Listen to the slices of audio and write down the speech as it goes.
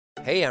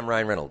Hey, I'm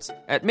Ryan Reynolds.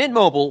 At Mint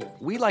Mobile,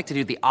 we like to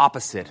do the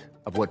opposite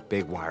of what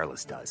Big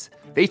Wireless does.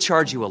 They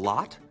charge you a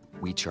lot,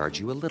 we charge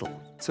you a little.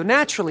 So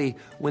naturally,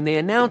 when they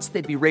announced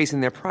they'd be raising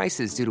their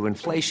prices due to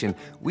inflation,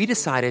 we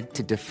decided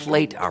to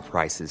deflate our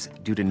prices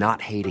due to not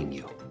hating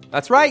you.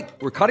 That's right.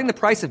 We're cutting the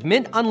price of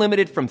Mint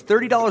Unlimited from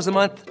 $30 a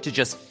month to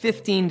just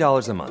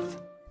 $15 a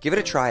month. Give it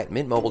a try at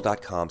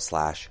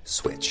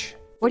mintmobile.com/switch.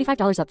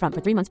 $45 up front for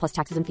 3 months plus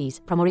taxes and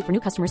fees. Promo rate for new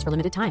customers for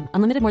limited time.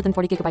 Unlimited more than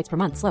 40 gigabytes per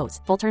month. Slows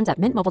full terms at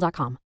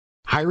mintmobile.com.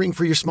 Hiring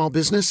for your small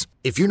business?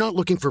 If you're not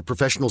looking for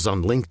professionals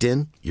on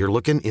LinkedIn, you're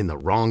looking in the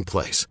wrong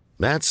place.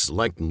 That's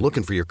like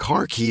looking for your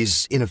car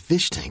keys in a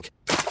fish tank.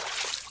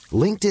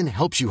 LinkedIn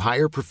helps you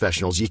hire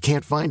professionals you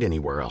can't find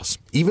anywhere else,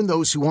 even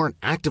those who aren't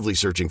actively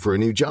searching for a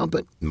new job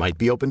but might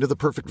be open to the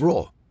perfect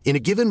role. In a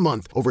given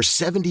month, over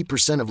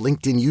 70% of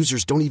LinkedIn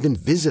users don't even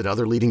visit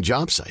other leading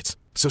job sites.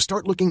 So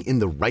start looking in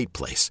the right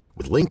place.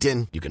 With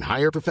LinkedIn, you can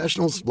hire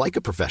professionals like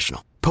a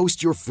professional.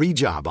 Post your free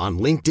job on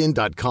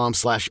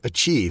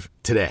linkedin.com/achieve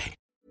today.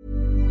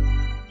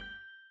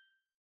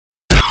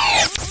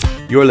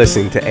 You're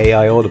listening to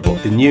AI Audible,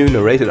 the new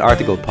narrated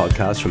article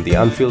podcast from the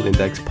Anfield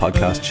Index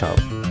podcast channel.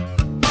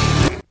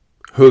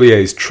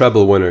 Houlier's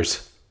treble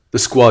winners. The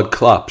squad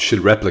Klopp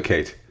should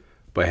replicate,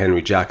 by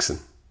Henry Jackson.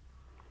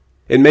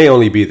 It may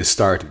only be the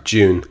start of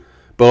June,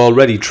 but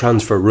already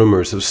transfer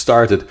rumours have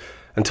started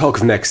and talk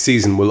of next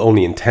season will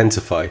only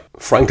intensify.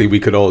 Frankly,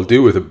 we could all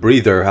do with a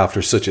breather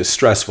after such a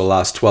stressful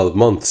last 12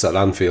 months at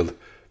Anfield.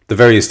 The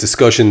various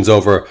discussions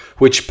over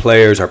which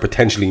players are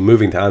potentially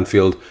moving to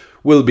Anfield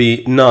will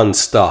be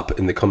non-stop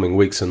in the coming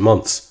weeks and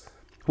months,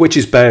 which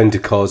is bound to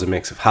cause a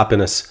mix of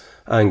happiness,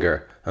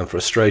 anger and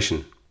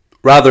frustration.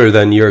 Rather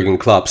than Jurgen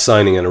Klopp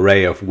signing an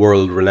array of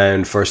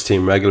world-renowned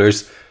first-team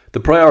regulars, the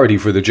priority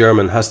for the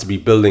German has to be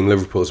building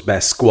Liverpool's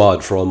best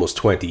squad for almost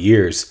 20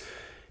 years.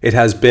 It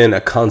has been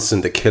a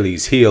constant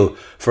Achilles heel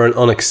for an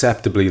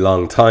unacceptably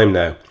long time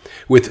now,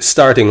 with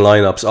starting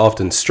lineups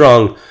often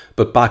strong,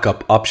 but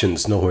backup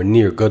options nowhere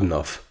near good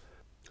enough.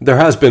 There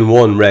has been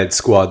one red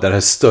squad that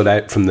has stood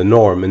out from the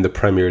norm in the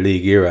Premier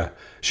League era,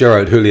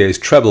 Gerard Houlier's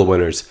treble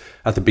winners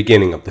at the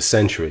beginning of the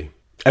century.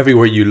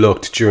 Everywhere you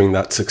looked during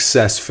that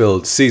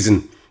success-filled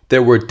season,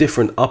 there were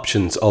different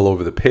options all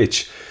over the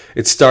pitch.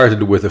 It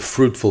started with a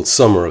fruitful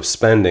summer of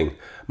spending.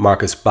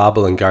 Marcus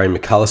Babbel and Gary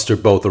McAllister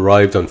both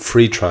arrived on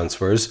free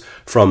transfers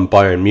from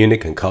Bayern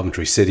Munich and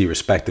Coventry City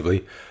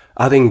respectively,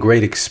 adding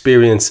great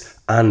experience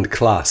and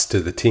class to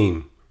the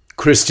team.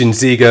 Christian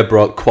Ziga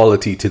brought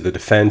quality to the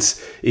defence.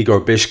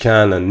 Igor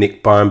Bishkan and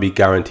Nick Barmby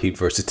guaranteed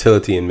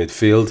versatility in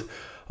midfield.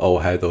 Oh,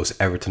 how those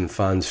Everton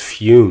fans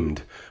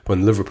fumed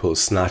when Liverpool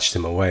snatched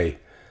him away.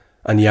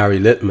 And Jari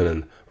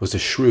Litmanen was a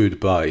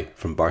shrewd buy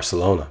from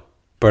Barcelona.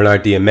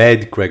 Bernard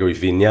Diamed, Gregory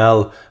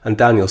Vignal and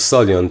Daniel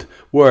Solyund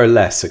were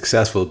less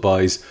successful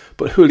buys,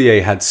 but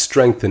Houllier had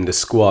strengthened a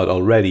squad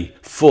already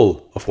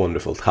full of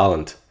wonderful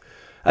talent.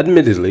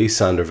 Admittedly,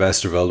 Sander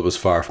Westerveld was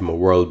far from a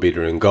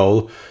world-beater in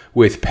goal,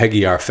 with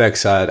Peggy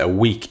Arfexad a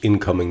weak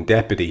incoming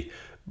deputy,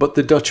 but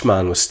the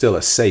Dutchman was still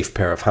a safe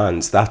pair of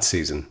hands that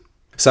season.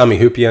 Sami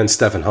Hyypiä and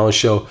Stefan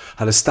Hanshaw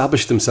had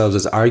established themselves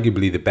as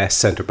arguably the best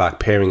centre-back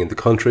pairing in the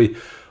country,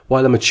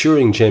 while a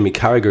maturing Jamie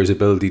Carragher's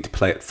ability to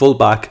play at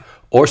full-back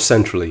or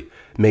centrally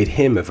made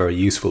him a very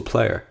useful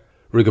player.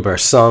 Rigobert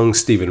Song,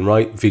 Stephen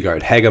Wright,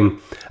 Vigard Hegem,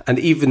 and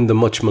even the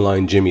much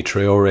maligned Jimmy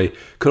Traore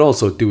could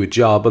also do a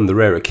job on the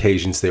rare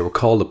occasions they were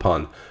called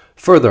upon,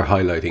 further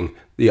highlighting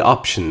the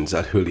options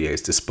at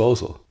Houlier's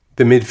disposal.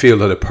 The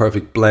midfield had a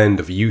perfect blend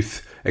of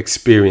youth,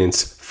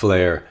 experience,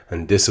 flair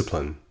and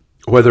discipline.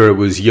 Whether it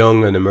was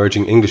young and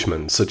emerging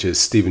Englishmen such as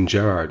Steven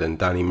Gerrard and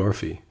Danny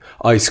Murphy,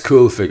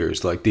 ice-cool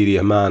figures like Didi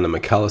Hamann and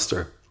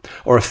McAllister,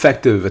 or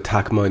effective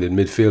attack-minded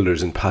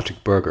midfielders in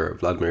Patrick Berger,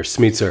 Vladimir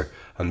Smicer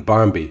and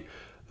Barmby,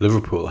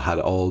 Liverpool had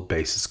all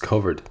bases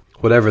covered.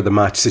 Whatever the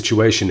match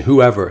situation,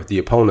 whoever the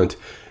opponent,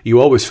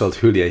 you always felt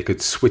Houllier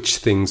could switch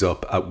things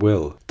up at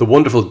will. The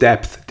wonderful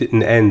depth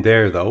didn't end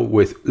there though,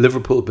 with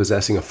Liverpool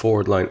possessing a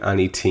forward line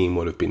any team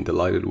would have been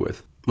delighted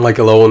with.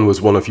 Michael Owen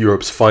was one of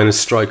Europe's finest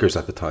strikers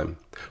at the time.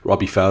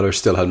 Robbie Fowler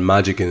still had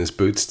magic in his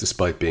boots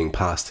despite being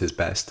past his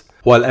best,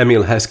 while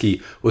Emile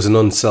Heskey was an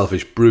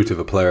unselfish brute of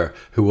a player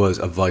who was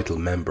a vital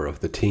member of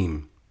the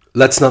team.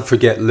 Let's not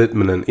forget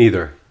Litmanen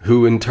either,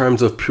 who in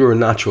terms of pure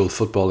natural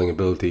footballing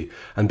ability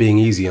and being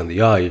easy on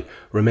the eye,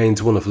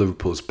 remains one of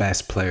Liverpool's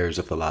best players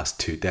of the last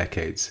 2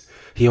 decades.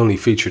 He only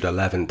featured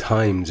 11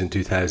 times in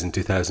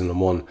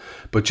 2000-2001,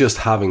 but just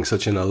having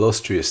such an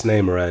illustrious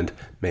name around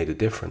made a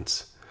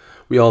difference.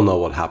 We all know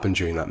what happened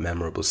during that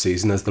memorable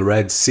season as the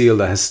Reds sealed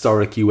a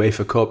historic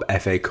UEFA Cup,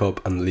 FA Cup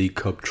and League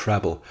Cup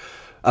treble,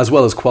 as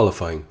well as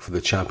qualifying for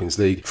the Champions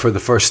League for the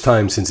first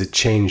time since it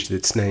changed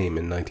its name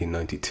in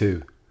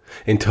 1992.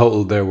 In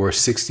total, there were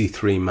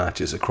 63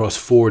 matches across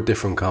 4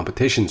 different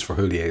competitions for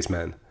Houlier's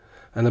men.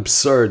 An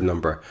absurd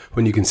number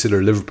when you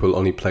consider Liverpool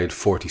only played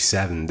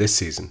 47 this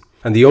season.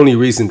 And the only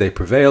reason they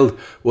prevailed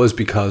was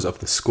because of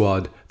the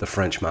squad the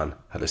Frenchman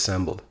had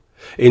assembled.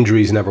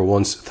 Injuries never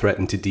once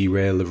threatened to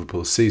derail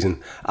Liverpool's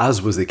season,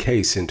 as was the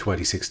case in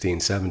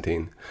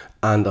 2016-17,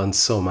 and on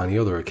so many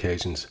other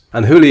occasions.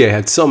 And Houllier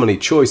had so many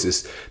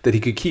choices that he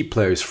could keep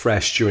players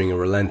fresh during a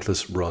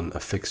relentless run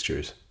of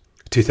fixtures.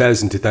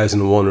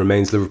 2000-2001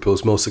 remains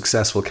Liverpool's most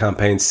successful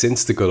campaign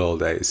since the good old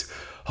days.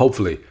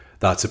 Hopefully,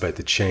 that's about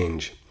to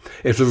change.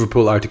 If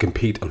Liverpool are to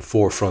compete on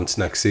four fronts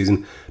next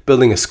season,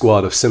 building a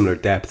squad of similar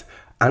depth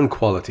and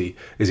quality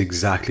is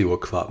exactly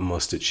what Klopp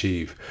must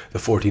achieve. The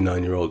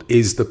 49-year-old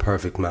is the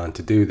perfect man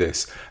to do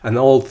this, and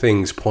all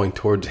things point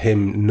towards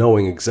him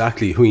knowing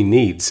exactly who he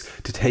needs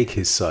to take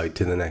his side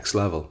to the next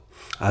level.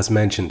 As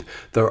mentioned,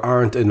 there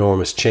aren't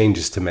enormous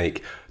changes to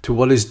make to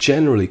what is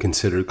generally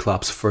considered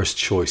Klopp's first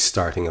choice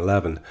starting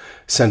 11.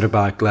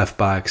 Centre-back,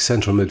 left-back,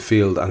 central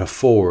midfield and a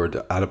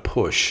forward at a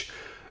push.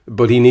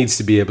 But he needs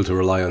to be able to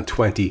rely on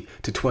 20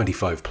 to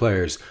 25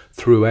 players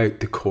throughout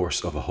the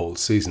course of a whole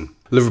season.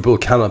 Liverpool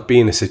cannot be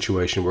in a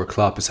situation where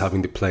Klopp is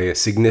having to play a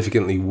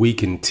significantly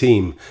weakened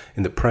team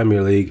in the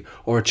Premier League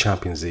or a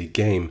Champions League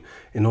game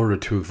in order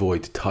to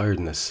avoid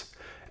tiredness.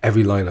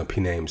 Every lineup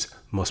he names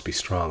must be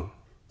strong.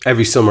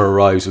 Every summer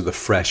arrives with a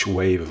fresh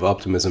wave of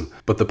optimism,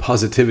 but the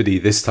positivity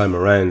this time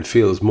around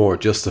feels more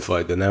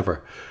justified than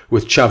ever.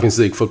 With Champions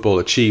League football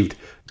achieved,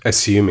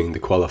 assuming the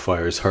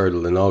qualifiers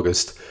hurdle in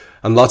August,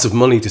 and lots of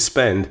money to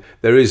spend,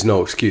 there is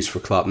no excuse for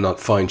Klopp not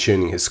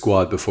fine-tuning his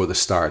squad before the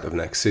start of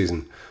next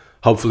season.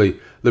 Hopefully,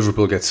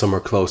 Liverpool get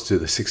somewhere close to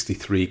the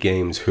 63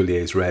 games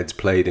Houlier's Reds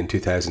played in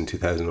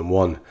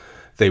 2000-2001.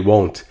 They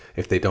won't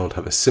if they don't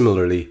have a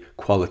similarly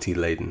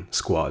quality-laden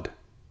squad.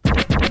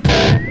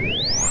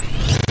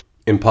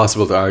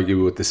 Impossible to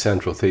argue with the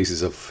central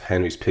thesis of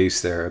Henry's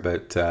piece there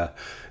about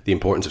the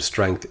importance of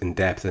strength and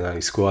depth in any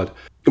squad.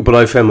 But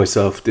I found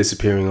myself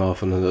disappearing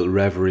off on a little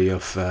reverie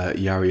of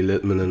Jari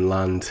Litmanen and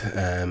Land.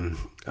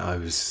 I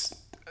was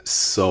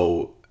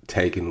so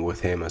taken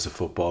with him as a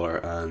footballer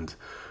and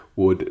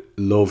would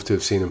love to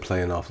have seen him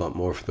play an awful lot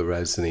more for the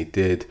Reds than he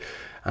did.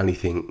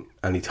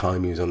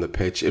 Anytime he was on the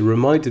pitch, he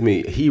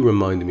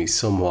reminded me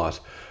somewhat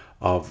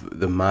of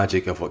the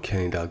magic of what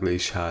Kenny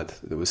Dalglish had.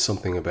 There was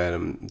something about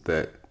him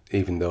that,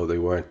 even though they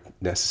weren't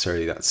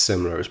necessarily that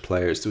similar as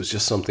players, there was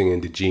just something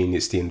in the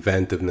genius, the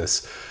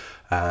inventiveness,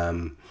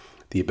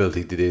 the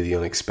ability to do the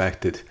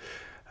unexpected,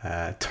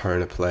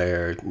 turn a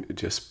player,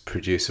 just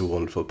produce a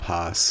wonderful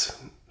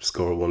pass,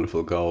 score a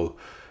wonderful goal.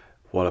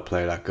 What a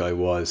player that guy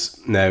was.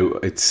 Now,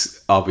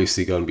 it's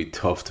obviously going to be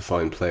tough to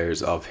find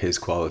players of his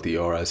quality,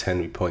 or as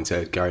Henry points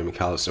out, Gary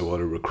McAllister, what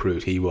a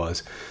recruit he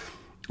was.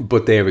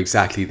 But they're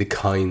exactly the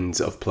kinds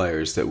of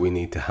players that we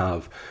need to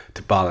have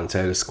to balance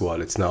out a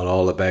squad. It's not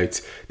all about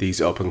these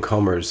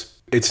up-and-comers.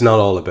 It's not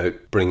all about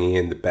bringing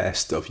in the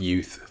best of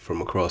youth from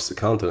across the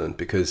continent,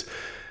 because,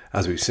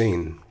 as we've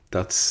seen,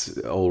 that's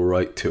all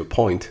right to a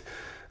point.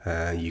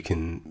 You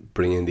can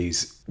bring in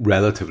these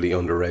relatively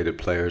underrated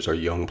players or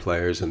young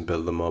players and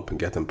build them up and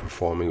get them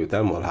performing. With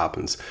them, what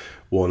happens?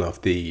 One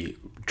of the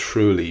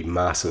truly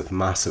massive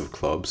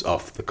clubs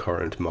of the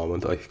current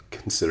moment. I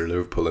consider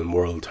Liverpool in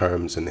world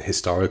terms and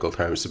historical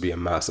terms to be a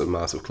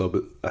massive club,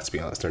 but let's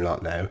be honest, they're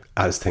not now,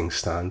 as things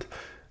stand.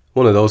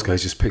 One of those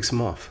guys just picks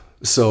them off.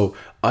 So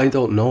I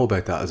don't know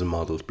about that as a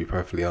model, to be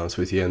perfectly honest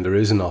with you, and there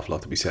is an awful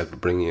lot to be said for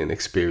bringing in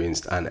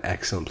experienced and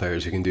excellent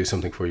players who can do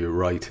something for you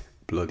right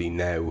bloody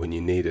now when you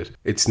need it.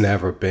 It's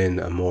never been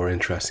a more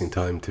interesting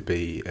time to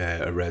be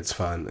a Reds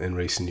fan in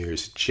recent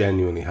years. It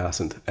genuinely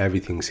hasn't.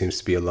 Everything seems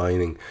to be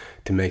aligning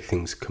to make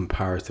things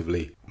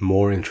comparatively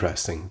more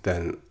interesting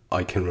than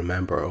I can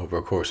remember over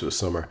a course of a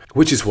summer,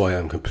 which is why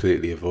I'm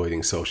completely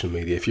avoiding social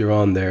media. If you're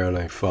on there and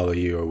I follow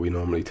you or we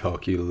normally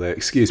talk, you'll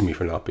excuse me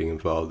for not being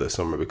involved this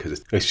summer,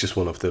 because it's just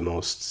one of the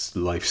most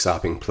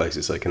life-sapping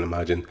places I can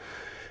imagine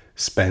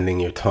spending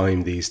your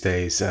time these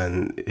days.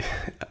 And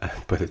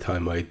by the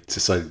time I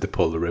decided to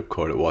pull the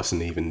ripcord, it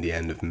wasn't even the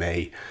end of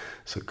May,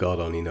 so God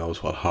only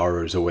knows what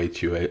horrors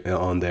await you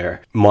on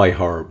there. My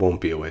horror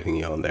won't be awaiting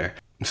you on there.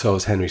 So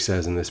as Henry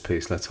says in this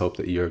piece, let's hope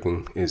that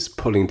Jurgen is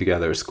putting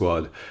together a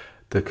squad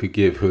that could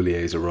give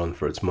Houlier's a run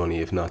for its money,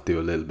 if not do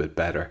a little bit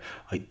better.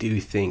 I do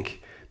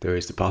think there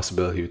is the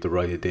possibility with the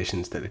right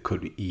additions that it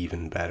could be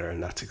even better,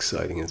 and that's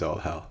exciting as all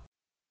hell.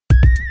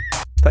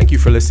 Thank you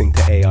for listening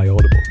to AI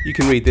Audible. You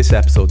can read this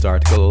episode's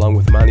article along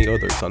with many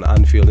others on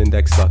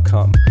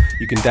AnfieldIndex.com.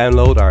 You can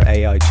download our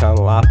AI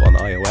channel app on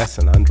iOS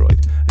and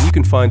Android. And you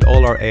can find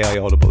all our AI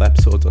Audible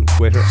episodes on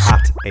Twitter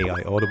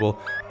 @AI Audible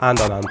and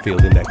on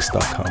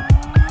AnfieldIndex.com.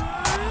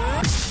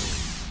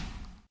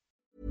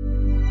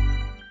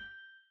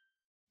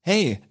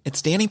 Hey,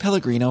 it's Danny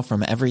Pellegrino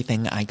from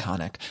Everything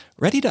Iconic.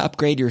 Ready to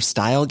upgrade your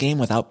style game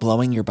without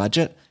blowing your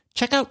budget?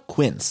 Check out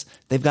Quince.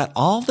 They've got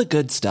all the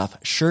good stuff,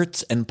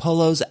 shirts and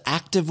polos,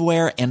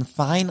 activewear, and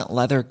fine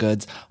leather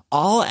goods,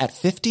 all at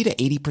 50 to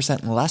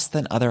 80% less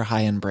than other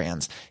high-end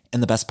brands.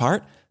 And the best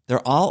part?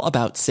 They're all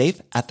about safe,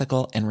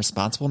 ethical, and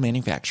responsible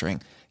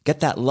manufacturing. Get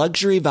that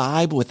luxury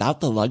vibe without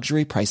the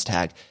luxury price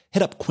tag.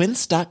 Hit up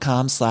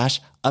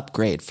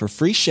quince.com/upgrade for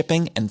free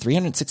shipping and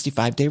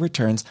 365-day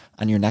returns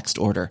on your next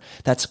order.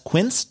 That's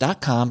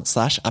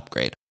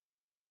quince.com/upgrade.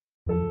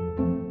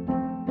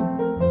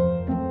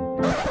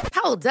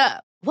 Hold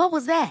up. What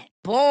was that?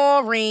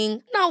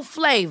 Boring. No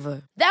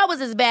flavor. That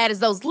was as bad as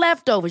those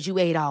leftovers you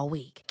ate all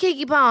week.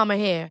 Keke Palmer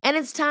here, and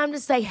it's time to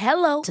say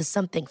hello to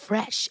something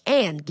fresh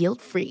and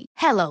guilt-free.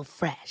 Hello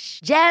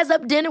Fresh. Jazz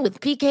up dinner with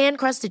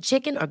pecan-crusted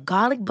chicken or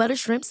garlic butter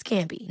shrimp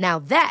scampi. Now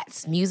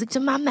that's music to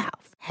my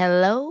mouth.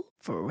 Hello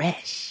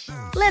Fresh.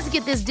 Let's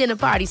get this dinner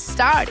party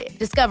started.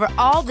 Discover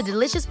all the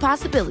delicious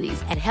possibilities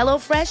at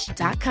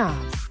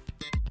HelloFresh.com.